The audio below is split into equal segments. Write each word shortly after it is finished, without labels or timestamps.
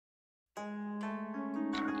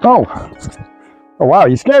Oh, oh wow,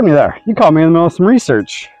 you scared me there. You caught me in the middle of some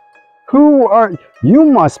research. Who are you?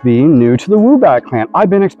 Must be new to the Woobat clan. I've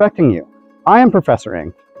been expecting you. I am Professor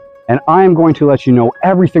Ink, and I am going to let you know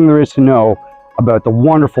everything there is to know about the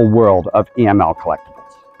wonderful world of EML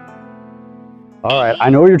collectibles. All right, I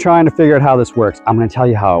know you're trying to figure out how this works. I'm going to tell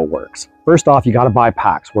you how it works. First off, you got to buy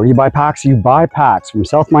packs. Where do you buy packs? You buy packs from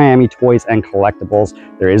South Miami Toys and Collectibles.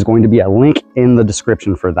 There is going to be a link in the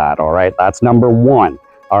description for that. All right, that's number one.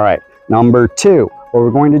 All right, number two, what we're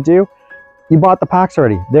going to do, you bought the packs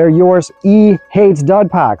already. They're yours. E hates dud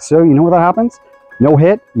packs. So you know what happens? No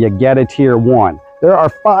hit, you get a tier 1. There are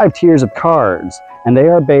 5 tiers of cards, and they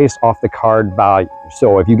are based off the card value.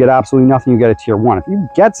 So if you get absolutely nothing, you get a tier 1. If you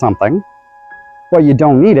get something, well, you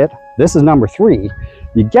don't need it. This is number 3.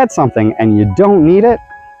 You get something and you don't need it,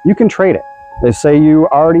 you can trade it. They say you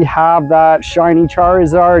already have that shiny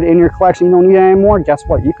Charizard in your collection, you don't need it anymore. Guess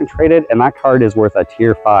what? You can trade it, and that card is worth a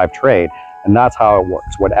tier 5 trade. And that's how it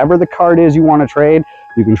works. Whatever the card is you want to trade,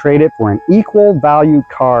 you can trade it for an equal value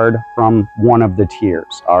card from one of the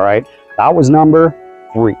tiers. All right, that was number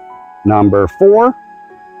 3. Number 4,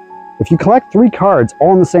 if you collect 3 cards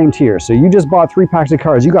all in the same tier, so you just bought 3 packs of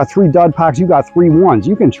cards, you got 3 dud packs, you got 3 ones,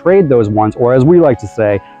 you can trade those ones, or as we like to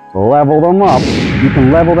say, level them up. You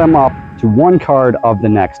can level them up to 1 card of the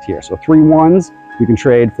next tier. So 3 ones, you can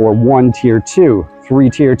trade for 1 tier 2. 3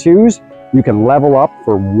 tier 2s, you can level up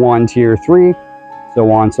for 1 tier 3,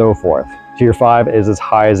 so on and so forth. Tier 5 is as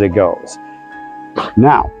high as it goes.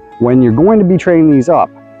 Now, when you're going to be trading these up,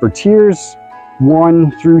 for tiers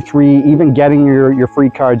 1 through 3, even getting your free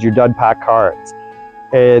cards, your dud pack cards,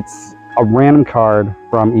 it's a random card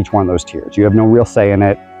from each one of those tiers. You have no real say in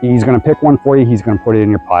it. He's going to pick one for you, he's going to put it in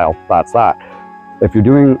your pile, that's that. If you're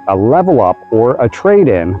doing a level up or a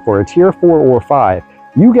trade-in for a tier 4 or 5,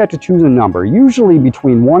 you get to choose a number, usually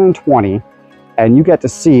between 1 and 20, and you get to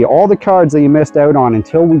see all the cards that you missed out on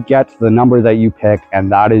until we get to the number that you pick,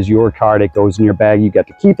 and that is your card. It goes in your bag, you get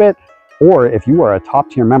to keep it. Or if you are a top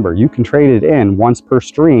tier member, you can trade it in once per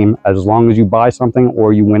stream as long as you buy something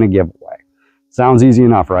or you win a giveaway. Sounds easy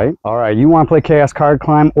enough, right? All right, you want to play Chaos Card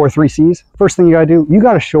Climb or 3Cs? First thing you gotta do, you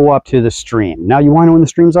gotta show up to the stream. Now, you wanna know when the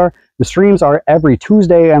streams are? The streams are every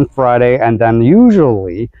Tuesday and Friday, and then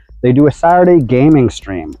usually they do a Saturday gaming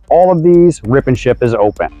stream. All of these, Rip and Ship is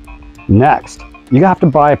open. Next, you have to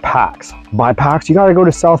buy packs. Buy packs, you gotta go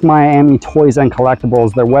to South Miami Toys and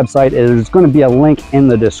Collectibles. Their website is gonna be a link in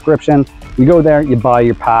the description. You go there, you buy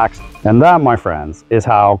your packs, and that, my friends, is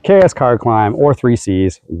how Chaos Card Climb or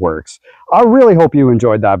 3Cs works. I really hope you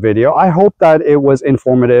enjoyed that video. I hope that it was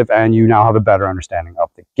informative and you now have a better understanding of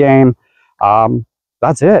the game.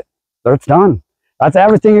 That's it. That's done. That's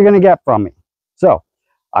everything you're gonna get from me. So,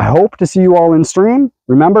 I hope to see you all in stream.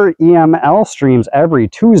 Remember, EML streams every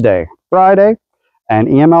Tuesday, Friday, and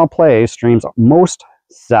EML Play streams most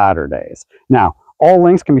Saturdays. Now, all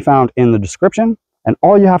links can be found in the description, and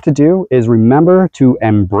all you have to do is remember to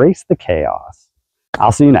embrace the chaos.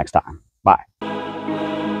 I'll see you next time. Bye.